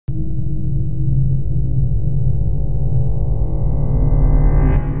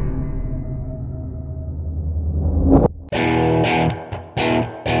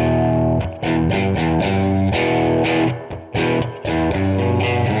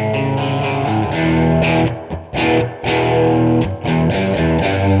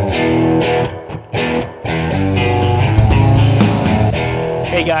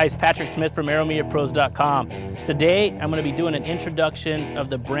Hey guys, Patrick Smith from AeroMediaPros.com. Today I'm going to be doing an introduction of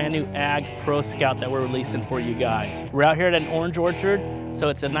the brand new Ag Pro Scout that we're releasing for you guys. We're out here at an orange orchard, so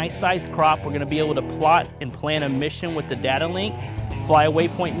it's a nice sized crop. We're going to be able to plot and plan a mission with the data link, fly a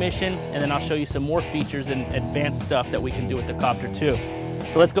Waypoint mission, and then I'll show you some more features and advanced stuff that we can do with the Copter too.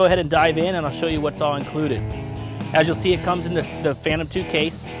 So let's go ahead and dive in and I'll show you what's all included. As you'll see, it comes in the Phantom 2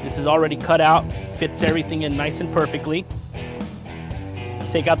 case. This is already cut out, fits everything in nice and perfectly.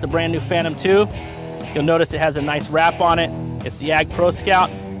 Take out the brand new Phantom 2. You'll notice it has a nice wrap on it. It's the Ag Pro Scout.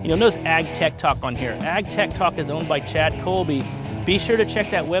 You'll notice Ag Tech Talk on here. Ag Tech Talk is owned by Chad Colby. Be sure to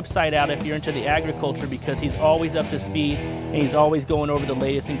check that website out if you're into the agriculture, because he's always up to speed and he's always going over the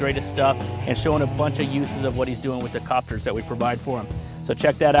latest and greatest stuff and showing a bunch of uses of what he's doing with the copters that we provide for him. So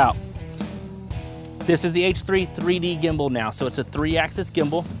check that out. This is the H3 3D gimbal now. So it's a 3-axis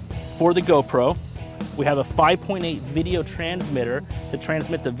gimbal for the GoPro. We have a 5.8 video transmitter to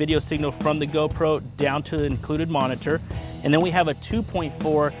transmit the video signal from the GoPro down to the included monitor. And then we have a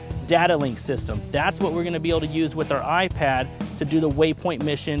 2.4 data link system. That's what we're going to be able to use with our iPad to do the Waypoint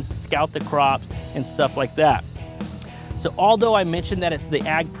missions, scout the crops, and stuff like that. So although I mentioned that it's the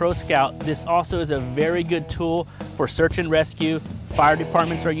Ag Pro Scout, this also is a very good tool for search and rescue. Fire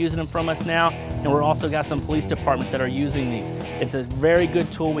departments are using them from us now, and we're also got some police departments that are using these. It's a very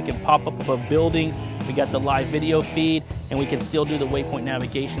good tool. We can pop up above buildings, we got the live video feed, and we can still do the Waypoint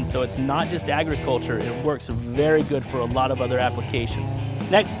navigation. So it's not just agriculture, it works very good for a lot of other applications.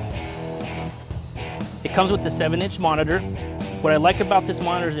 Next, it comes with the 7-inch monitor. What I like about this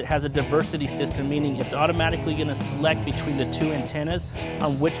monitor is it has a diversity system, meaning it's automatically going to select between the two antennas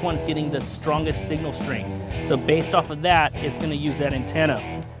on which one's getting the strongest signal strength. So based off of that, it's going to use that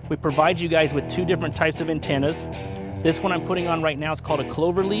antenna. We provide you guys with 2 different types of antennas. This one I'm putting on right now is called a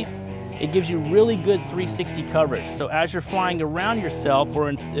cloverleaf. It gives you really good 360 coverage. So as you're flying around yourself or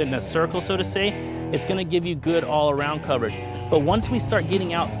in a circle, so to say, it's going to give you good all-around coverage. But once we start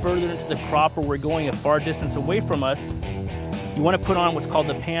getting out further into the crop or we're going a far distance away from us, you want to put on what's called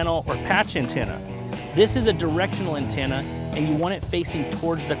the panel or patch antenna. This is a directional antenna and you want it facing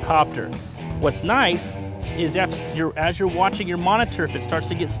towards the copter. What's nice is as you're watching your monitor, if it starts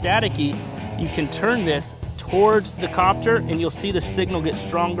to get staticky, you can turn this towards the copter and you'll see the signal get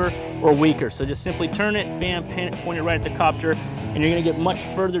stronger or weaker. So just simply turn it, bam, point it right at the copter, and you're going to get much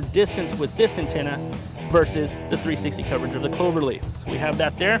further distance with this antenna versus the 360 coverage of the cloverleaf. So we have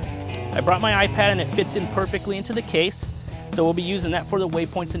that there. I brought my iPad and it fits in perfectly into the case. So we'll be using that for the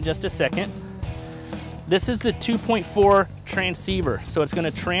Waypoints in just a second. This is the 2.4 transceiver. So it's going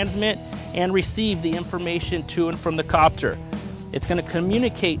to transmit and receive the information to and from the copter. It's going to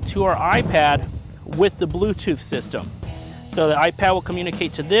communicate to our iPad with the Bluetooth system. So the iPad will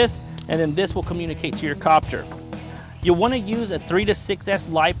communicate to this, and then this will communicate to your copter. You'll want to use a 3 to 6S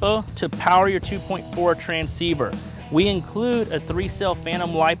LiPo to power your 2.4 transceiver. We include a 3-cell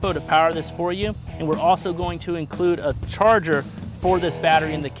Phantom LiPo to power this for you, and we're also going to include a charger for this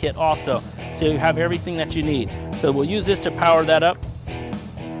battery in the kit also. So you have everything that you need. So we'll use this to power that up.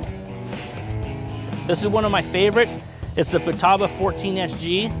 This is one of my favorites. It's the Futaba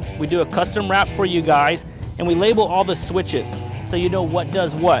 14SG. We do a custom wrap for you guys, and we label all the switches so you know what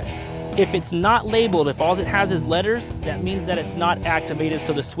does what. If it's not labeled, if all it has is letters, that means that it's not activated,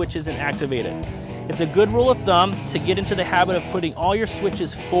 so the switch isn't activated. It's a good rule of thumb to get into the habit of putting all your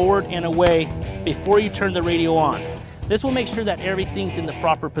switches forward and away before you turn the radio on. This will make sure that everything's in the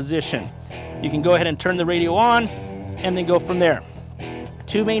proper position. You can go ahead and turn the radio on and then go from there.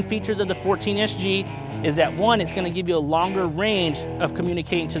 2 main features of the 14SG is that 1, it's going to give you a longer range of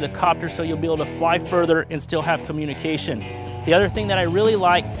communicating to the copter, so you'll be able to fly further and still have communication. The other thing that I really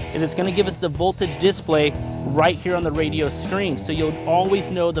like is it's going to give us the voltage display right here on the radio screen, so you'll always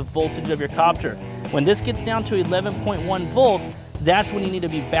know the voltage of your copter. When this gets down to 11.1 volts, that's when you need to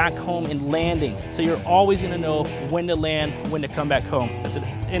be back home and landing. So you're always going to know when to land, when to come back home. That's an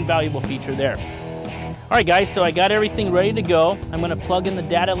invaluable feature there. All right, guys, so I got everything ready to go. I'm going to plug in the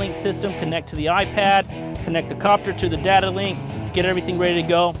data link system, connect to the iPad, connect the copter to the data link, get everything ready to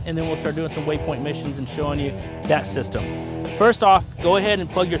go, and then we'll start doing some Waypoint missions and showing you that system. First off, go ahead and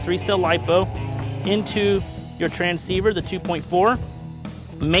plug your 3-cell LiPo into your transceiver, the 2.4.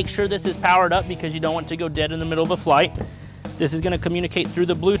 Make sure this is powered up because you don't want it to go dead in the middle of a flight. This is going to communicate through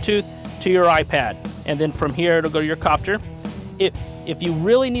the Bluetooth to your iPad, and then from here it'll go to your copter. If you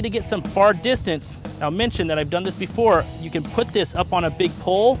really need to get some far distance, I'll mention that I've done this before, you can put this up on a big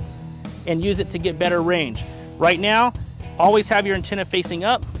pole and use it to get better range. Right now, always have your antenna facing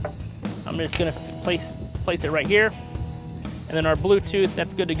up. I'm just going to place it right here, and then our Bluetooth,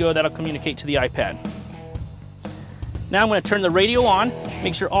 that's good to go. That'll communicate to the iPad. Now I'm going to turn the radio on,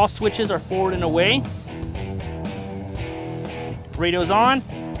 make sure all switches are forward and away. Radio's on.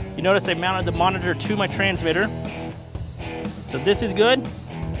 You notice I mounted the monitor to my transmitter. So this is good.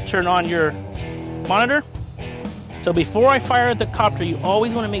 Turn on your monitor. So before I fire the copter, you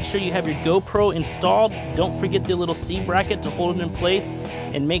always want to make sure you have your GoPro installed. Don't forget the little C bracket to hold it in place,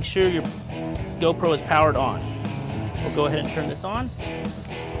 and make sure your GoPro is powered on. We'll go ahead and turn this on.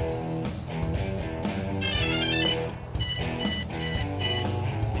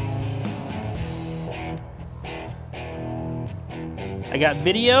 I got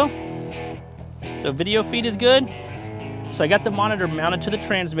video, so video feed is good. So I got the monitor mounted to the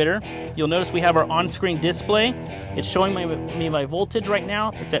transmitter. You'll notice we have our on-screen display. It's showing me my voltage right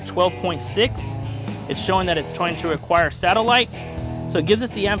now. It's at 12.6. It's showing that it's trying to acquire satellites. So it gives us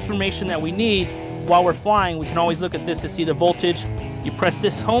the information that we need while we're flying. We can always look at this to see the voltage. You press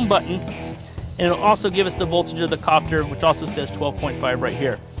this home button, and it'll also give us the voltage of the copter, which also says 12.5 right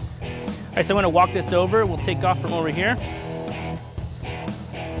here. All right, so I'm gonna walk this over. We'll take off from over here.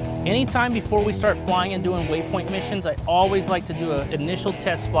 Anytime before we start flying and doing waypoint missions, I always like to do an initial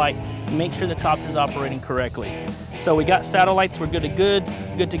test flight and make sure the copter is operating correctly. So we got satellites, we're good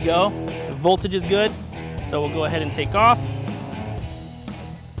to go. The voltage is good, so we'll go ahead and take off.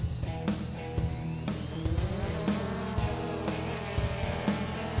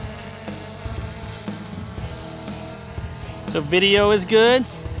 So video is good.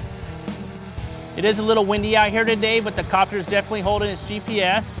 It is a little windy out here today, but the copter is definitely holding its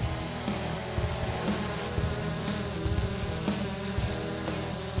GPS.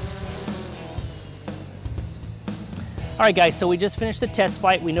 All right guys, so we just finished the test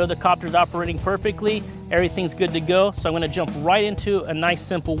flight. We know the copter's operating perfectly. Everything's good to go. So I'm gonna jump right into a nice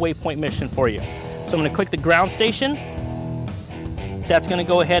simple waypoint mission for you. So I'm gonna click the ground station. That's gonna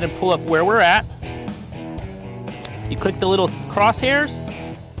go ahead and pull up where we're at. You click the little crosshairs.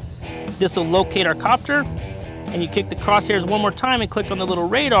 This will locate our copter. And you click the crosshairs one more time and click on the little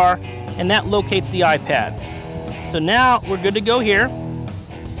radar, and that locates the iPad. So now we're good to go here.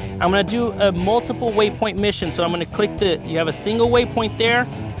 I'm gonna do a multiple waypoint mission. So I'm gonna click you have a single waypoint there.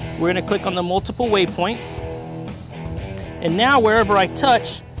 We're gonna click on the multiple waypoints. And now wherever I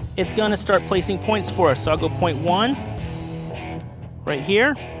touch, it's gonna start placing points for us. So I'll go point 1, right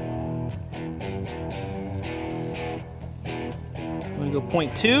here. I'm gonna go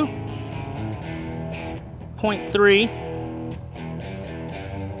point 2, point 3,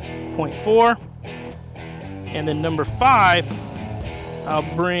 point 4, and then number 5, I'll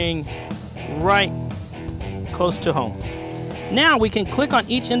bring right close to home. Now we can click on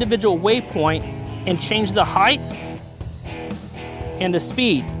each individual waypoint and change the height and the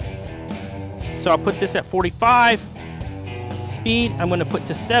speed. So I'll put this at 45. Speed, I'm gonna put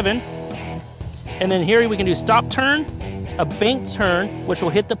to 7. And then here we can do stop turn, a banked turn, which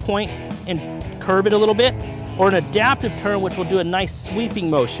will hit the point and curve it a little bit, or an adaptive turn, which will do a nice sweeping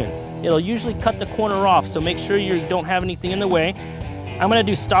motion. It'll usually cut the corner off, so make sure you don't have anything in the way. I'm gonna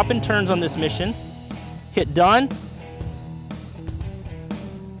do stop and turns on this mission. Hit done.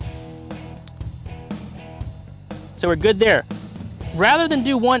 So we're good there. Rather than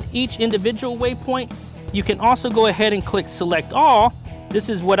do each individual waypoint, you can also go ahead and click select all. This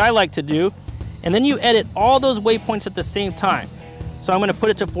is what I like to do. And then you edit all those waypoints at the same time. So I'm gonna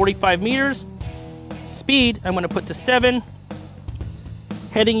put it to 45 meters. Speed, I'm gonna put to 7.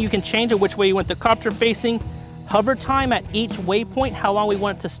 Heading, you can change it which way you want the copter facing. Hover time at each waypoint, how long we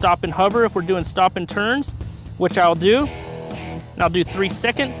want it to stop and hover if we're doing stop and turns, which I'll do. And I'll do 3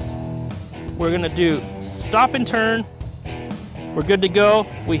 seconds. We're gonna do stop and turn. We're good to go.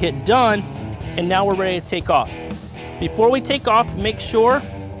 We hit done, and now we're ready to take off. Before we take off, make sure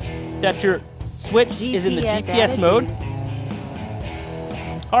that your switch is in the GPS mode.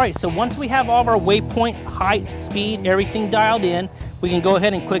 All right, so once we have all of our waypoint, height, speed, everything dialed in, we can go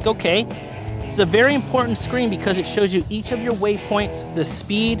ahead and click OK. It's a very important screen because it shows you each of your waypoints, the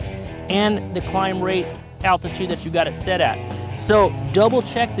speed, and the climb rate, altitude that you got it set at. So double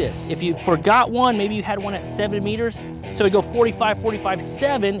check this. If you forgot one, maybe you had one at 7 meters, so it go 45, 45,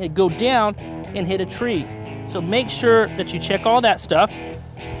 7, it'd go down and hit a tree. So make sure that you check all that stuff.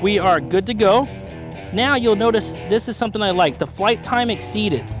 We are good to go. Now you'll notice this is something I like, the flight time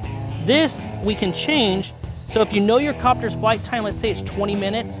exceeded. This we can change. So if you know your copter's flight time, let's say it's 20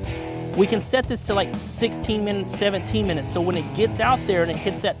 minutes, we can set this to like 16 minutes, 17 minutes. So when it gets out there and it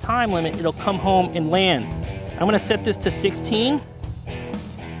hits that time limit, it'll come home and land. I'm gonna set this to 16.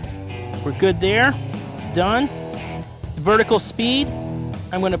 We're good there, done. Vertical speed,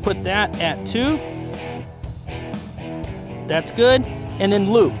 I'm gonna put that at 2. That's good. and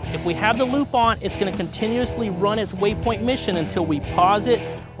then loop. If we have the loop on, it's gonna continuously run its waypoint mission until we pause it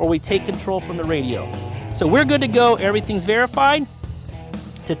or we take control from the radio. So we're good to go, everything's verified.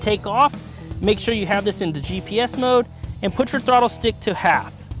 To take off, make sure you have this in the GPS mode and put your throttle stick to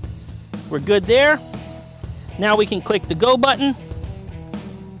half. We're good there. Now we can click the go button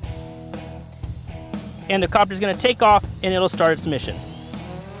and the copter's gonna take off and it'll start its mission.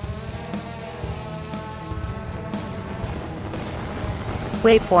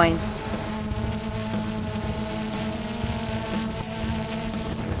 Waypoints.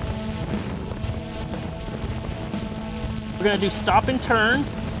 We're gonna do stop and turns.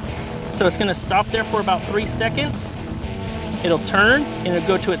 So it's gonna stop there for about 3 seconds. It'll turn and it'll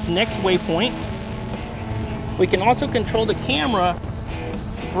go to its next waypoint. We can also control the camera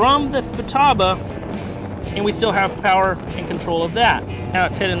from the Futaba and we still have power and control of that. Now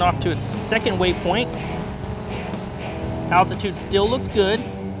it's heading off to its second waypoint. Altitude still looks good.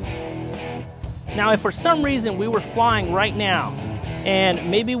 Now if for some reason we were flying right now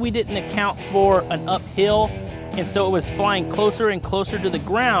and maybe we didn't account for an uphill and so it was flying closer and closer to the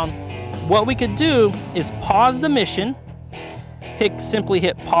ground, what we could do is pause the mission, simply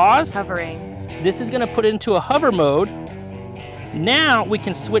hit pause. Hovering. This is gonna put it into a hover mode. Now we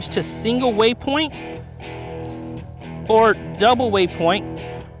can switch to single waypoint or double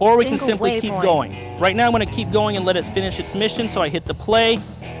waypoint, or we can simply keep going. Right now I'm gonna keep going and let it finish its mission, so I hit the play,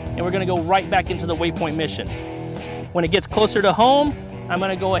 and we're gonna go right back into the waypoint mission. When it gets closer to home, I'm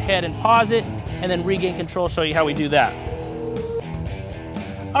gonna go ahead and pause it, and then regain control, show you how we do that.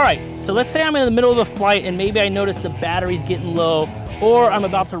 All right, so let's say I'm in the middle of a flight and maybe I notice the battery's getting low, or I'm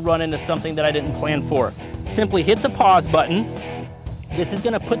about to run into something that I didn't plan for. Simply hit the pause button. This is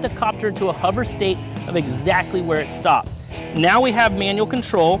gonna put the copter into a hover state of exactly where it stopped. Now we have manual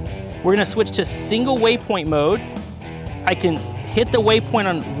control. We're gonna switch to single waypoint mode. I can hit the waypoint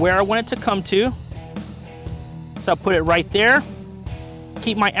on where I want it to come to. So I'll put it right there.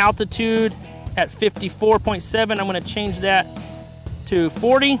 Keep my altitude at 54.7. I'm gonna change that to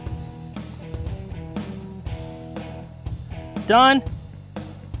 40. Done.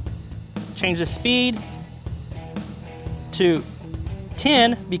 Change the speed to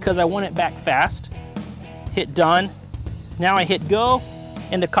 10 because I want it back fast. Hit done. Now I hit go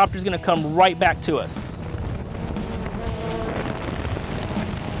and the copter's gonna come right back to us.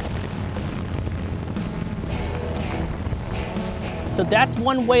 So that's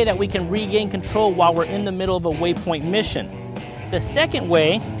one way that we can regain control while we're in the middle of a waypoint mission. The second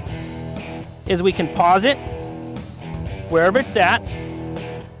way is we can pause it wherever it's at.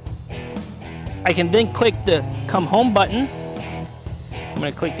 I can then click the come home button. I'm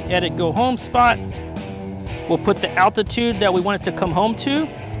gonna click the edit go home spot. We'll put the altitude that we want it to come home to.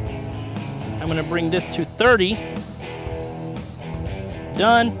 I'm gonna bring this to 30.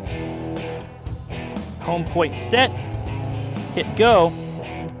 Done. Home point set. Hit go.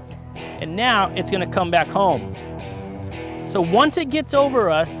 And now it's gonna come back home. So once it gets over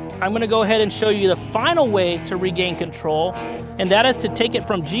us, I'm gonna go ahead and show you the final way to regain control, and that is to take it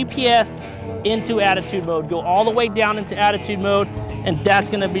from GPS into attitude mode. Go all the way down into attitude mode, and that's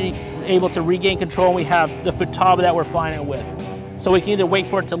gonna be able to regain control. We have the Futaba that we're flying it with. So we can either wait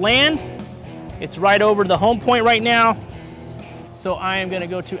for it to land. It's right over the home point right now. So I am gonna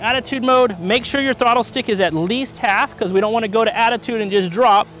go to attitude mode. Make sure your throttle stick is at least half because we don't wanna go to attitude and just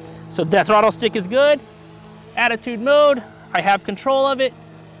drop. So that throttle stick is good. Attitude mode, I have control of it.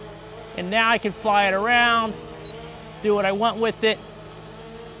 And now I can fly it around, do what I want with it,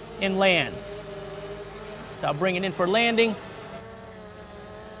 and land. So I'll bring it in for landing.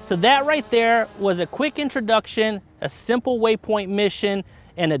 So that right there was a quick introduction, a simple waypoint mission,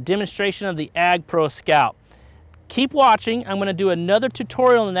 and a demonstration of the Ag Pro Scout. Keep watching. I'm gonna do another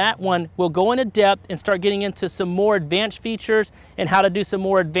tutorial on that one. We'll go into depth and start getting into some more advanced features and how to do some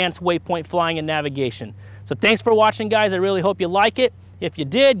more advanced waypoint flying and navigation. So thanks for watching, guys. I really hope you like it. If you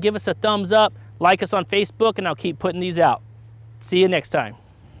did, give us a thumbs up, like us on Facebook, and I'll keep putting these out. See you next time.